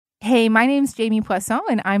Hey, my name's Jamie Poisson,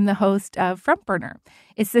 and I'm the host of Front Burner.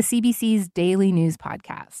 It's the CBC's daily news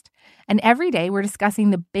podcast. And every day we're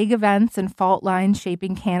discussing the big events and fault lines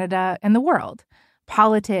shaping Canada and the world.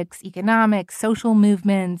 Politics, economics, social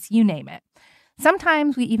movements, you name it.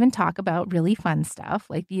 Sometimes we even talk about really fun stuff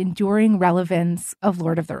like the enduring relevance of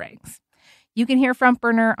Lord of the Rings. You can hear Front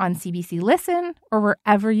Burner on CBC Listen or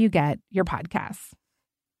wherever you get your podcasts.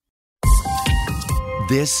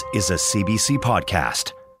 This is a CBC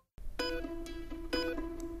podcast.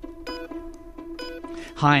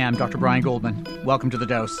 Hi, I'm Dr. Brian Goldman. Welcome to The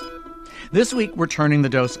Dose. This week, we're turning The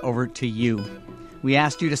Dose over to you. We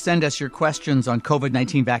asked you to send us your questions on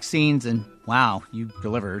COVID-19 vaccines, and wow, you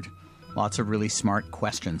delivered lots of really smart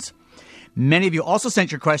questions. Many of you also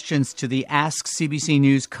sent your questions to the Ask CBC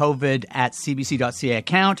News COVID at cbc.ca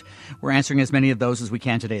account. We're answering as many of those as we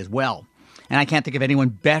can today as well. And I can't think of anyone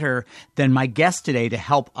better than my guest today to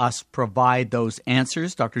help us provide those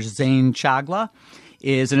answers. Dr. Zain Chagla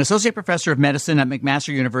is an associate professor of medicine at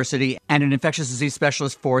McMaster University and an infectious disease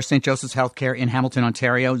specialist for St. Joseph's Healthcare in Hamilton,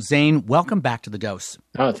 Ontario. Zain, welcome back to The Dose.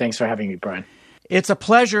 Oh, thanks for having me, Brian. It's a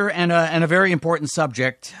pleasure and a very important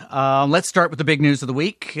subject. Let's start with the big news of the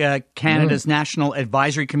week. Canada's National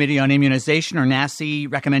Advisory Committee on Immunization, or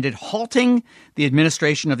NACI, recommended halting the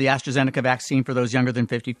administration of the AstraZeneca vaccine for those younger than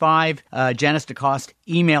 55. Janice DeCoste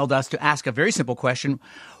emailed us to ask a very simple question.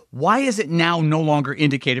 Why is it now no longer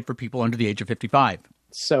indicated for people under the age of 55?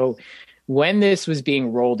 So when this was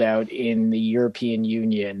being rolled out in the European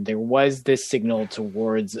Union, there was this signal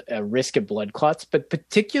towards a risk of blood clots, but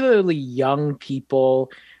particularly young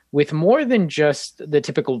people with more than just the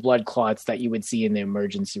typical blood clots that you would see in the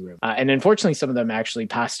emergency room. And unfortunately, some of them actually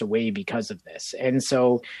passed away because of this. And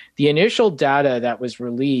so the initial data that was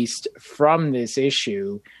released from this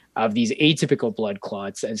issue of these atypical blood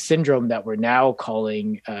clots, a syndrome that we're now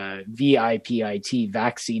calling VIPIT,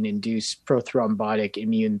 vaccine-induced prothrombotic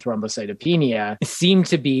immune thrombocytopenia, seem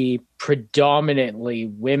to be predominantly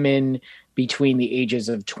women between the ages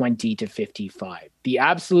of 20 to 55. The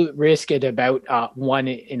absolute risk at about 1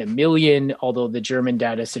 in a million, although the German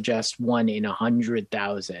data suggests 1 in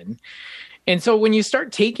 100,000. And so when you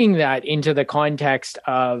start taking that into the context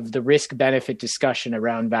of the risk-benefit discussion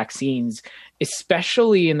around vaccines,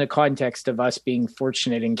 especially in the context of us being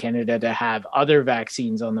fortunate in Canada to have other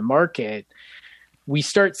vaccines on the market, we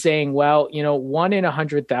start saying, well, 1 in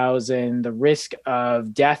 100,000, the risk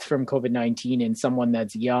of death from COVID-19 in someone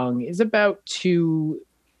that's young is about 2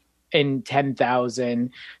 in 10,000.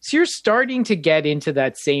 So you're starting to get into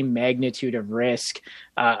that same magnitude of risk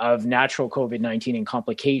of natural COVID-19 and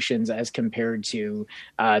complications as compared to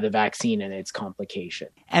the vaccine and its complication.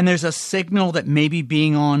 And there's a signal that maybe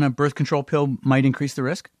being on a birth control pill might increase the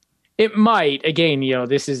risk? It might. Again,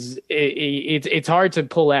 this is it's hard to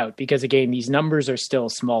pull out because, again, these numbers are still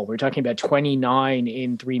small. We're talking about 29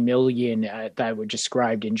 in 3 million that were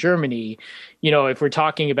described in Germany. If we're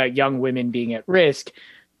talking about young women being at risk,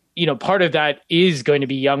 part of that is going to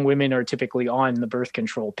be young women are typically on the birth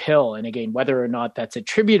control pill. And again, whether or not that's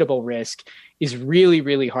attributable risk is really,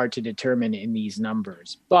 really hard to determine in these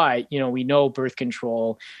numbers. But, we know birth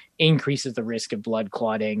control increases the risk of blood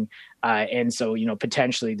clotting. And so,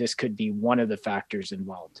 potentially this could be one of the factors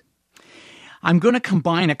involved. I'm going to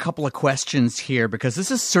combine a couple of questions here because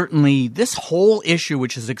this whole issue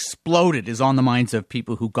which has exploded is on the minds of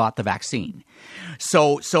people who got the vaccine.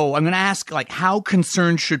 So I'm going to ask, how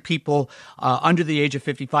concerned should people under the age of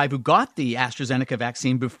 55 who got the AstraZeneca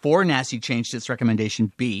vaccine before NACI changed its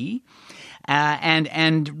recommendation be?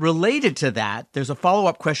 And related to that, there's a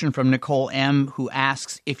follow-up question from Nicole M. who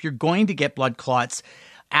asks, if you're going to get blood clots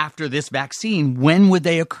after this vaccine, when would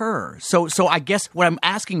they occur? So I guess what I'm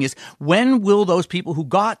asking is, when will those people who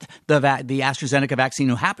got the AstraZeneca vaccine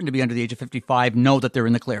who happen to be under the age of 55 know that they're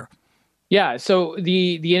in the clear? Yeah, so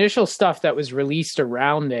the initial stuff that was released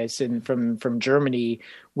around this and from Germany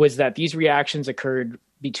was that these reactions occurred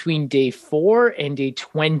between day 4 and day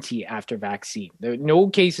 20 after vaccine. No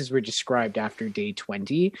cases were described after day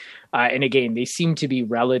 20. And again, they seem to be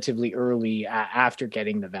relatively early after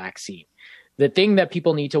getting the vaccine. The thing that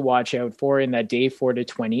people need to watch out for in that day 4 to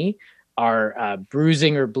 20 are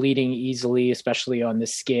bruising or bleeding easily, especially on the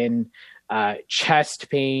skin, chest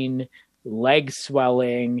pain, leg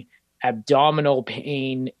swelling, abdominal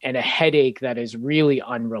pain, and a headache that is really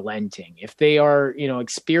unrelenting. If they are,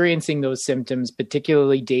 experiencing those symptoms,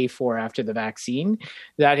 particularly day 4 after the vaccine,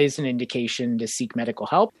 that is an indication to seek medical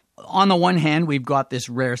help. On the one hand, we've got this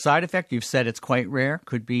rare side effect. You've said it's quite rare,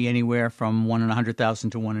 could be anywhere from 1 in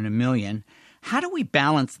 100,000 to 1 in a million. How do we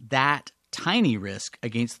balance that tiny risk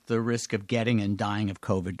against the risk of getting and dying of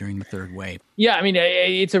COVID during the third wave? Yeah, I mean,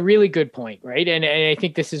 it's a really good point, right? And I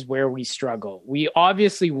think this is where we struggle. We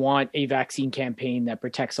obviously want a vaccine campaign that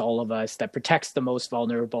protects all of us, that protects the most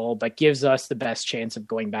vulnerable, but gives us the best chance of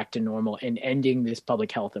going back to normal and ending this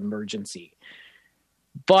public health emergency.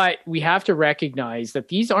 But we have to recognize that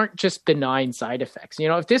these aren't just benign side effects. You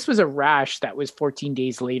know, if this was a rash that was 14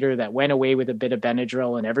 days later that went away with a bit of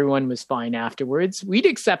Benadryl and everyone was fine afterwards, we'd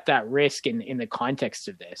accept that risk in the context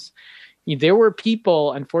of this. There were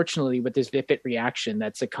people, unfortunately, with this VIPIT reaction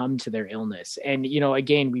that succumbed to their illness. And, you know,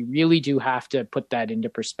 again, we really do have to put that into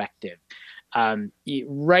perspective.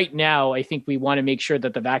 Right now, I think we want to make sure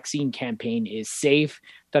that the vaccine campaign is safe,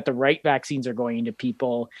 that the right vaccines are going into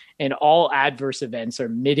people, and all adverse events are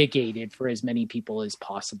mitigated for as many people as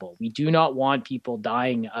possible. We do not want people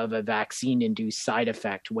dying of a vaccine-induced side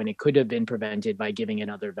effect when it could have been prevented by giving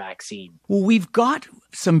another vaccine. Well, we've got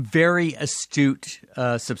some very astute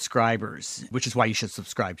subscribers, which is why you should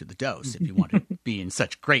subscribe to The Dose if you want to be in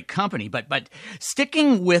such great company. But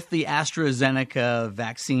sticking with the AstraZeneca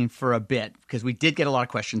vaccine for a bit, because we did get a lot of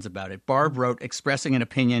questions about it, Barb wrote, expressing an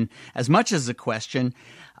opinion as much as a question,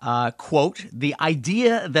 quote, the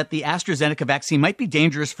idea that the AstraZeneca vaccine might be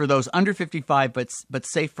dangerous for those under 55 but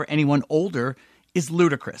safe for anyone older is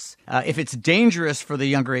ludicrous. If it's dangerous for the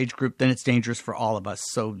younger age group, then it's dangerous for all of us.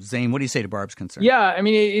 So, Zain, what do you say to Barb's concern? Yeah, I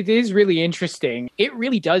mean, it is really interesting. It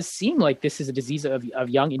really does seem like this is a disease of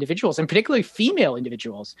young individuals, and particularly female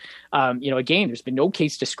individuals. Again, there's been no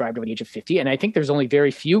case described over the age of 50, and I think there's only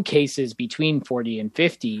very few cases between 40 and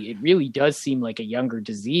 50. It really does seem like a younger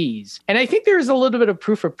disease. And I think there's a little bit of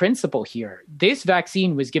proof of principle here. This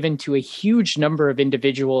vaccine was given to a huge number of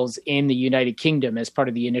individuals in the United Kingdom as part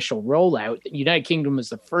of the initial rollout. The United Kingdom was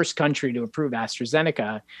the first country to approve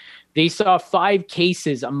AstraZeneca. They saw 5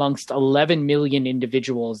 cases amongst 11 million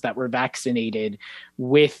individuals that were vaccinated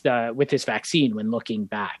with this vaccine when looking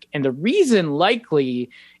back. And the reason likely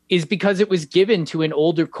is because it was given to an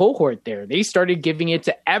older cohort there. They started giving it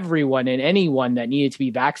to everyone and anyone that needed to be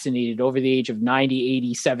vaccinated over the age of 90,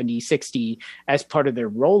 80, 70, 60 as part of their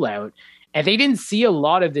rollout. And they didn't see a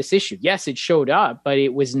lot of this issue. Yes, it showed up, but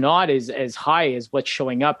it was not as high as what's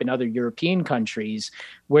showing up in other European countries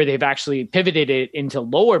where they've actually pivoted it into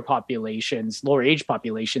lower age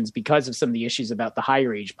populations because of some of the issues about the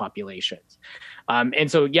higher age populations. And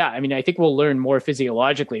so, yeah, I mean, I think we'll learn more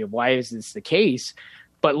physiologically of why is this the case.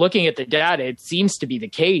 But looking at the data, it seems to be the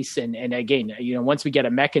case. And again, once we get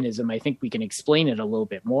a mechanism, I think we can explain it a little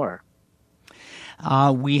bit more.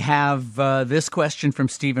 We have this question from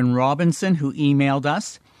Stephen Robinson, who emailed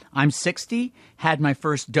us. I'm 60, had my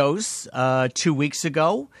first dose 2 weeks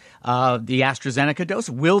ago, the AstraZeneca dose.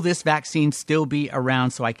 Will this vaccine still be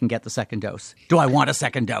around so I can get the second dose? Do I want a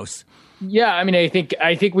second dose? Yeah, I mean, I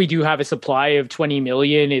think we do have a supply of 20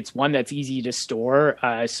 million. It's one that's easy to store.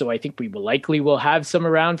 So I think we will have some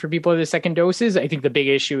around for people with the second doses. I think the big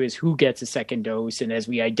issue is who gets a second dose. And as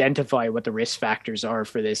we identify what the risk factors are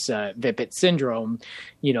for this VIPIT syndrome,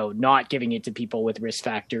 not giving it to people with risk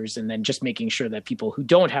factors and then just making sure that people who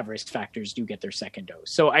don't have risk factors do get their second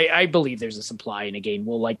dose. So I believe there's a supply. And again,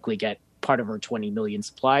 we'll likely get part of our 20 million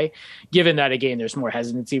supply. Given that, again, there's more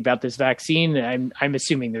hesitancy about this vaccine, I'm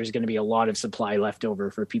assuming there's going to be a lot of supply left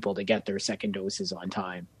over for people to get their second doses on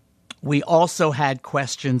time. We also had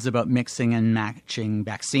questions about mixing and matching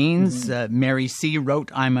vaccines. Mary C.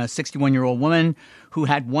 wrote, I'm a 61-year-old woman who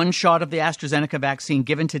had one shot of the AstraZeneca vaccine.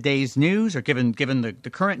 Given today's news or given the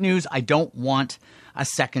current news, I don't want a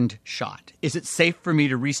second shot. Is it safe for me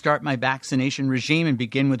to restart my vaccination regime and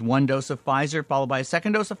begin with one dose of Pfizer followed by a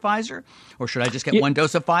second dose of Pfizer? Or should I just get one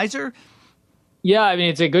dose of Pfizer? Yeah, I mean,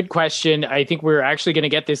 it's a good question. I think we're actually going to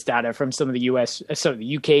get this data from some of the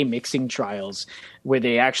the UK mixing trials where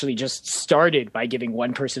they actually just started by giving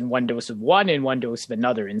one person one dose of one and one dose of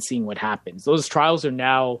another and seeing what happens. Those trials are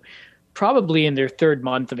now probably in their 3rd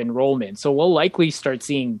month of enrollment. So we'll likely start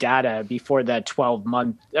seeing data before that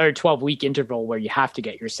 12-week interval where you have to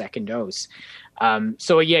get your second dose.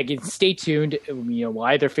 So again, stay tuned. We'll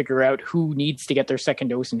either figure out who needs to get their second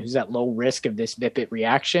dose and who's at low risk of this VIPIT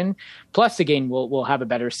reaction. Plus, again, we'll have a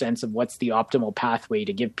better sense of what's the optimal pathway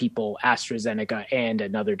to give people AstraZeneca and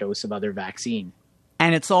another dose of other vaccine.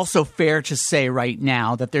 And it's also fair to say right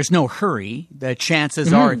now that there's no hurry. The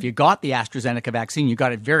chances are if you got the AstraZeneca vaccine, you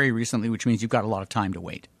got it very recently, which means you've got a lot of time to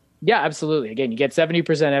wait. Yeah, absolutely. Again, you get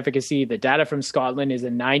 70% efficacy. The data from Scotland is a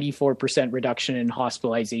 94% reduction in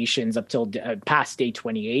hospitalizations up till past day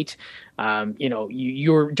 28.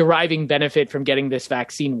 You're deriving benefit from getting this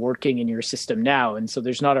vaccine working in your system now. And so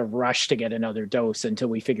there's not a rush to get another dose until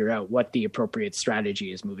we figure out what the appropriate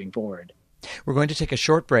strategy is moving forward. We're going to take a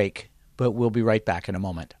short break. but we'll be right back in a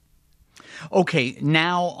moment. Okay,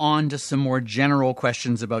 now on to some more general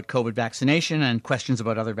questions about COVID vaccination and questions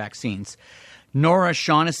about other vaccines. Nora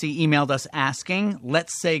Shaughnessy emailed us asking,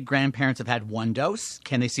 let's say grandparents have had one dose.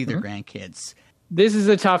 Can they see their grandkids? This is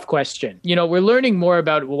a tough question. We're learning more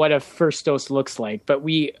about what a first dose looks like, but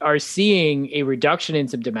we are seeing a reduction in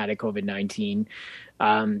symptomatic COVID-19.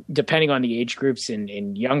 Depending on the age groups,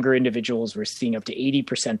 in younger individuals, we're seeing up to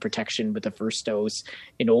 80% protection with the first dose.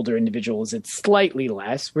 In older individuals, it's slightly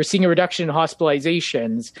less. We're seeing a reduction in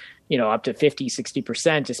hospitalizations, up to 50,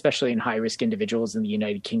 60%, especially in high-risk individuals in the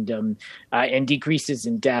United Kingdom, and decreases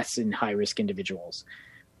in deaths in high-risk individuals.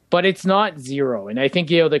 But it's not zero. And I think,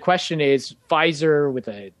 the question is, Pfizer with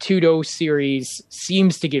a 2-dose series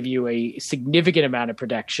seems to give you a significant amount of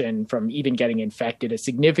protection from even getting infected, a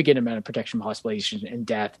significant amount of protection from hospitalization and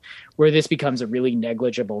death, where this becomes a really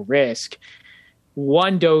negligible risk.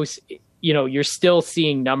 One dose, you're still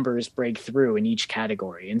seeing numbers break through in each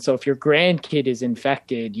category. And so if your grandkid is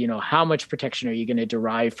infected, how much protection are you going to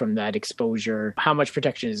derive from that exposure? How much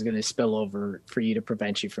protection is going to spill over for you to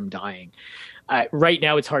prevent you from dying? Right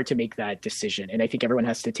now, it's hard to make that decision. And I think everyone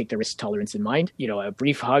has to take the risk tolerance in mind. A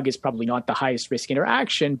brief hug is probably not the highest risk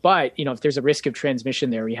interaction, but, if there's a risk of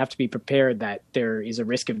transmission there, you have to be prepared that there is a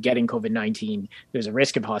risk of getting COVID-19. There's a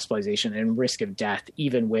risk of hospitalization and risk of death,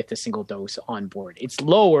 even with a single dose on board. It's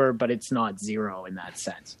lower, but it's not zero in that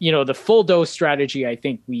sense. The full dose strategy, I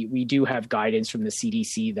think we do have guidance from the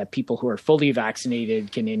CDC that people who are fully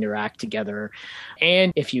vaccinated can interact together.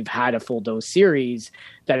 And if you've had a full dose series,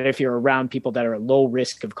 that if you're around people that are at low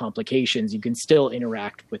risk of complications, you can still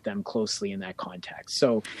interact with them closely in that context.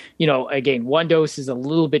 So, again, one dose is a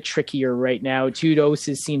little bit trickier right now. 2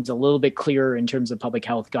 doses seems a little bit clearer in terms of public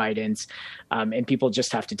health guidance. And people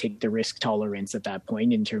just have to take the risk tolerance at that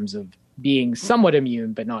point in terms of being somewhat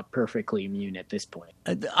immune, but not perfectly immune at this point.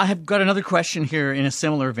 I have got another question here in a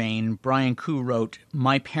similar vein. Brian Koo wrote,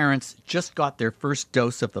 my parents just got their first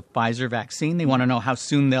dose of the Pfizer vaccine. They want to know how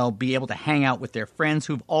soon they'll be able to hang out with their friends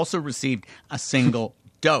who've also received a single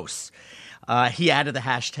dose. He added the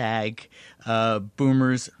hashtag,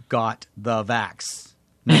 boomers got the vax.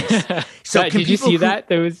 Nice. So did you see that?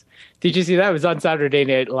 Did you see that? It was on Saturday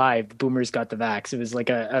Night Live. Boomers got the vax. It was like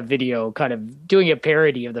a video kind of doing a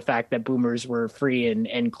parody of the fact that boomers were free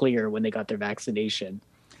and clear when they got their vaccination.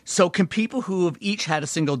 So can people who have each had a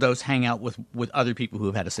single dose hang out with other people who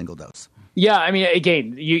have had a single dose? Yeah, I mean,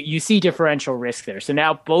 again, you see differential risk there. So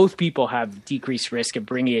now both people have decreased risk of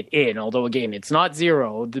bringing it in, although, again, it's not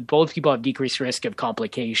zero. Both people have decreased risk of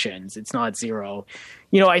complications. It's not zero.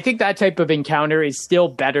 I think that type of encounter is still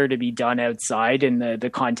better to be done outside in the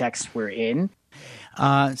context we're in.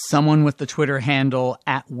 Someone with the Twitter handle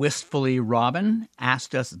 @WistfullyRobin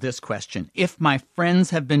asked us this question. If my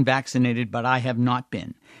friends have been vaccinated, but I have not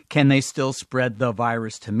been, can they still spread the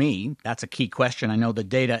virus to me? That's a key question. I know the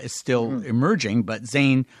data is still emerging, but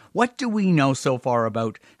Zain, what do we know so far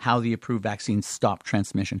about how the approved vaccines stop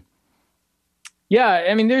transmission? Yeah,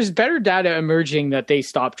 I mean, there's better data emerging that they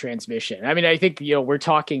stop transmission. I mean, I think, we're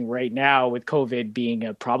talking right now with COVID being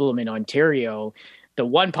a problem in Ontario. The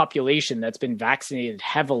one population that's been vaccinated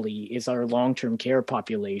heavily is our long-term care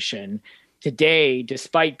population. Today,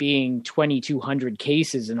 despite being 2,200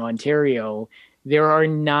 cases in Ontario, there are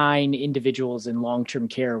 9 individuals in long-term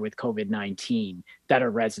care with COVID-19 that are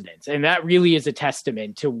residents. And that really is a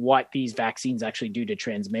testament to what these vaccines actually do to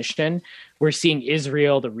transmission. We're seeing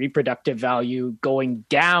Israel, the reproductive value, going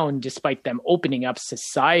down despite them opening up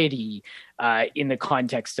society in the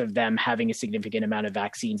context of them having a significant amount of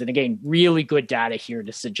vaccines. And again, really good data here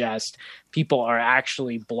to suggest people are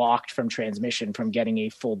actually blocked from transmission from getting a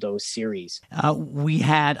full dose series. We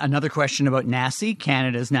had another question about NACI,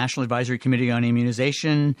 Canada's National Advisory Committee on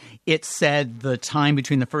Immunization. It said the time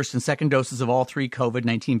between the first and second doses of all 3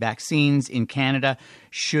 COVID-19 vaccines in Canada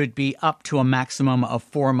should be up to a maximum of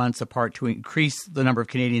 4 months apart to increase the number of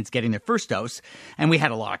Canadians getting their first dose. And we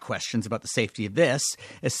had a lot of questions about the safety of this,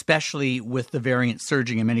 especially with the variant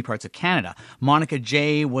surging in many parts of Canada. Monica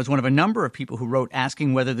J. was one of a number of people who wrote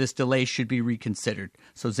asking whether this delay should be reconsidered.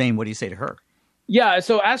 So, Zain, what do you say to her? Yeah,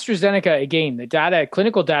 so AstraZeneca, again, the data,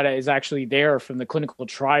 clinical data is actually there from the clinical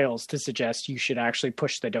trials to suggest you should actually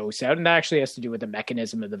push the dose out. And that actually has to do with the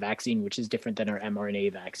mechanism of the vaccine, which is different than our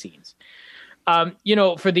mRNA vaccines.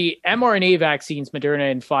 For the mRNA vaccines,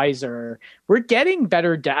 Moderna and Pfizer, we're getting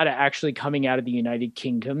better data actually coming out of the United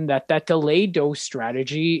Kingdom that delayed dose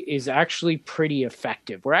strategy is actually pretty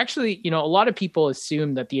effective. We're actually, a lot of people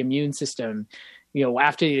assume that the immune system,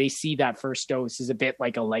 after they see that first dose is a bit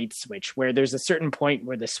like a light switch where there's a certain point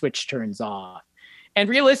where the switch turns off. And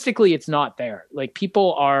realistically, it's not there. Like,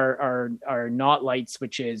 people are not light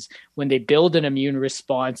switches. When they build an immune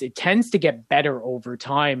response, it tends to get better over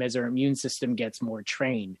time as our immune system gets more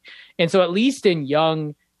trained. And so at least in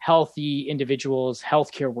young, healthy individuals,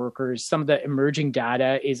 healthcare workers, some of the emerging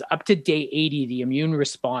data is up to day 80, the immune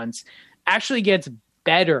response actually gets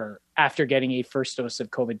better after getting a first dose of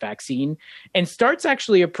COVID vaccine and starts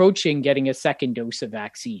actually approaching getting a second dose of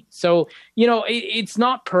vaccine. So, it's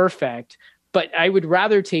not perfect, but I would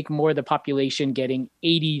rather take more of the population getting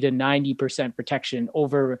 80 to 90% protection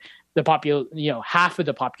over the half of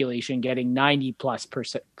the population getting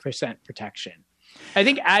 90+% protection. I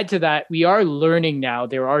think add to that, we are learning now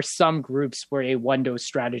there are some groups where a one-dose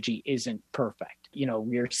strategy isn't perfect.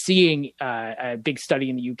 We're seeing a big study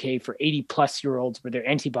in the UK for 80-plus-year-olds where their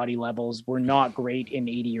antibody levels were not great in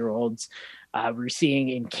 80-year-olds. We're seeing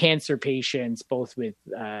in cancer patients, both with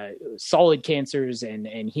solid cancers and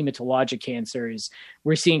hematologic cancers.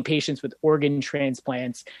 We're seeing patients with organ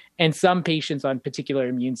transplants and some patients on particular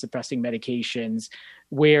immune-suppressing medications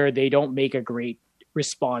where they don't make a great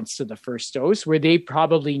response to the first dose, where they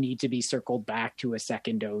probably need to be circled back to a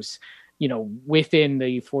second dose, within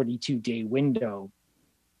the 42-day window.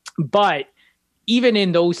 But even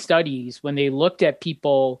in those studies, when they looked at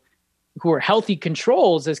people who are healthy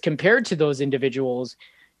controls as compared to those individuals,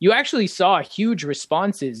 you actually saw huge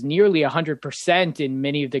responses, nearly 100% in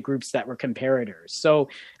many of the groups that were comparators. So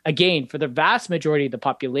again, for the vast majority of the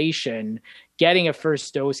population, getting a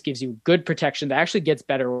first dose gives you good protection that actually gets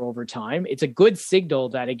better over time. It's a good signal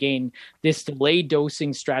that, again, this delayed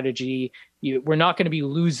dosing strategy, we're not going to be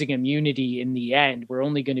losing immunity in the end. We're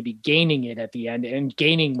only going to be gaining it at the end and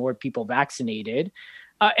gaining more people vaccinated.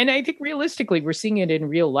 And I think realistically, we're seeing it in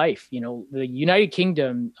real life. The United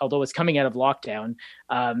Kingdom, although it's coming out of lockdown,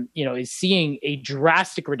 is seeing a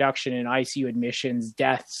drastic reduction in ICU admissions,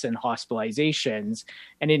 deaths, and hospitalizations.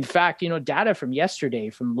 And in fact, data from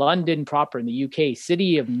yesterday from London proper in the UK,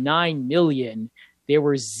 city of 9 million, there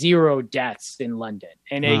were 0 deaths in London.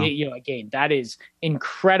 And, again, that is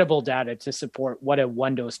incredible data to support what a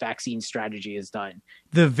one-dose vaccine strategy has done.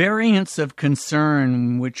 The variants of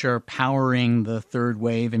concern which are powering the third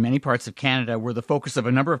wave in many parts of Canada were the focus of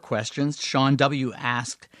a number of questions. Sean W.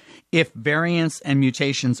 asked, if variants and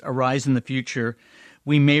mutations arise in the future,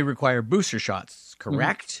 we may require booster shots,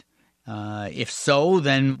 correct? Mm-hmm. If so,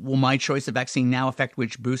 then will my choice of vaccine now affect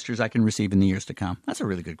which boosters I can receive in the years to come? That's a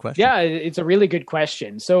really good question. Yeah, it's a really good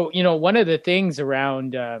question. So, one of the things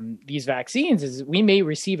around these vaccines is we may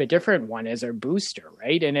receive a different one as our booster,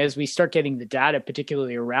 right? And as we start getting the data,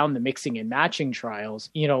 particularly around the mixing and matching trials,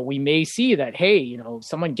 we may see that, hey,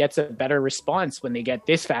 someone gets a better response when they get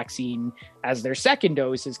this vaccine as their second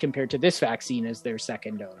dose as compared to this vaccine as their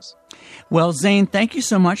second dose. Well, Zain, thank you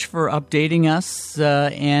so much for updating us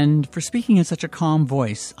and for speaking in such a calm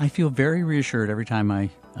voice. I feel very reassured every time I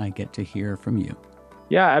get to hear from you.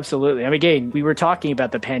 Yeah, absolutely. Again, we were talking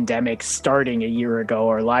about the pandemic starting a year ago,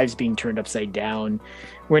 our lives being turned upside down.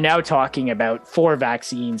 We're now talking about 4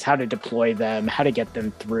 vaccines, how to deploy them, how to get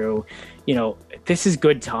them through. This is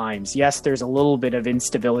good times. Yes, there's a little bit of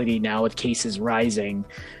instability now with cases rising,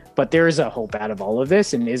 but there is a hope out of all of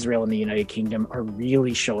this, and Israel and the United Kingdom are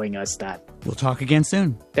really showing us that. We'll talk again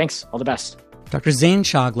soon. Thanks. All the best. Dr. Zain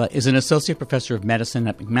Chagla is an associate professor of medicine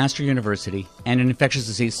at McMaster University and an infectious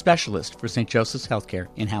disease specialist for St. Joseph's Healthcare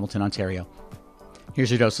in Hamilton, Ontario. Here's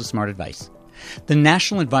your dose of smart advice. The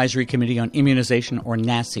National Advisory Committee on Immunization, or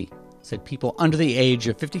NACI, said people under the age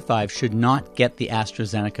of 55 should not get the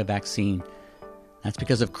AstraZeneca vaccine. That's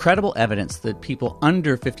because of credible evidence that people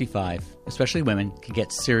under 55, especially women, can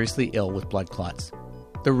get seriously ill with blood clots.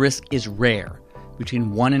 The risk is rare,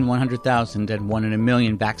 between 1 in 100,000 and 1 in a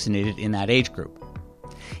million vaccinated in that age group.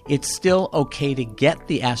 It's still okay to get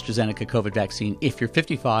the AstraZeneca COVID vaccine if you're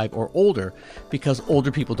 55 or older, because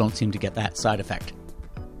older people don't seem to get that side effect.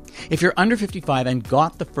 If you're under 55 and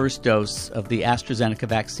got the first dose of the AstraZeneca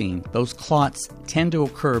vaccine, those clots tend to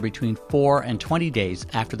occur between 4 and 20 days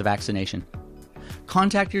after the vaccination.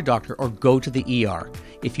 Contact your doctor or go to the ER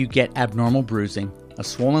if you get abnormal bruising, a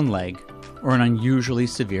swollen leg, or an unusually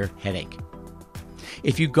severe headache.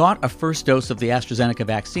 If you got a first dose of the AstraZeneca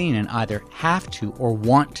vaccine and either have to or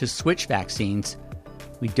want to switch vaccines,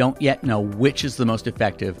 we don't yet know which is the most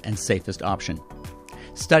effective and safest option.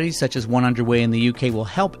 Studies such as one underway in the UK will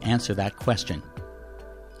help answer that question.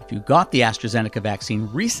 If you got the AstraZeneca vaccine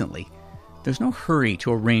recently, there's no hurry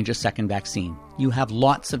to arrange a second vaccine. You have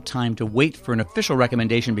lots of time to wait for an official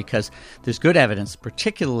recommendation because there's good evidence,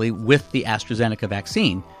 particularly with the AstraZeneca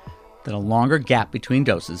vaccine, that a longer gap between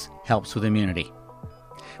doses helps with immunity.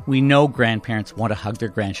 We know grandparents want to hug their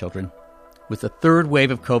grandchildren. With the third wave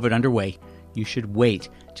of COVID underway, you should wait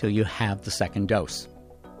till you have the second dose.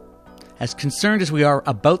 As concerned as we are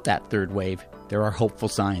about that third wave, there are hopeful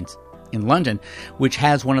signs. In London, which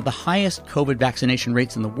has one of the highest COVID vaccination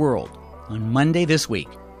rates in the world, on Monday this week,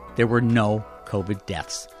 there were no COVID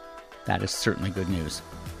deaths. That is certainly good news.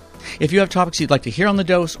 If you have topics you'd like to hear on The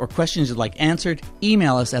Dose or questions you'd like answered,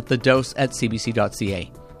 email us at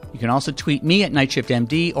thedose@cbc.ca. You can also tweet me at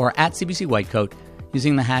NightShiftMD or at CBC Whitecoat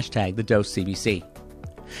using the hashtag TheDoseCBC.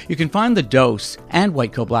 You can find The Dose and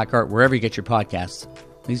Whitecoat Black Art wherever you get your podcasts.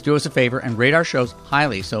 Please do us a favor and rate our shows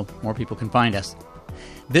highly so more people can find us.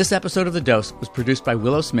 This episode of The Dose was produced by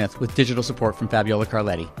Willow Smith with digital support from Fabiola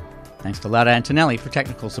Carletti. Thanks to Laura Antonelli for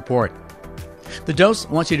technical support. The Dose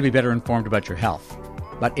wants you to be better informed about your health.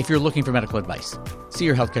 But if you're looking for medical advice, see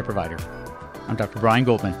your healthcare provider. I'm Dr. Brian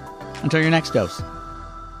Goldman. Until your next dose.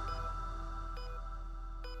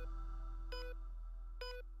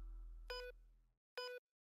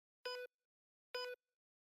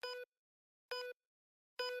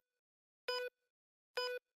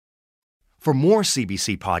 For more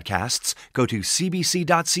CBC podcasts, go to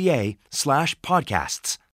cbc.ca/podcasts.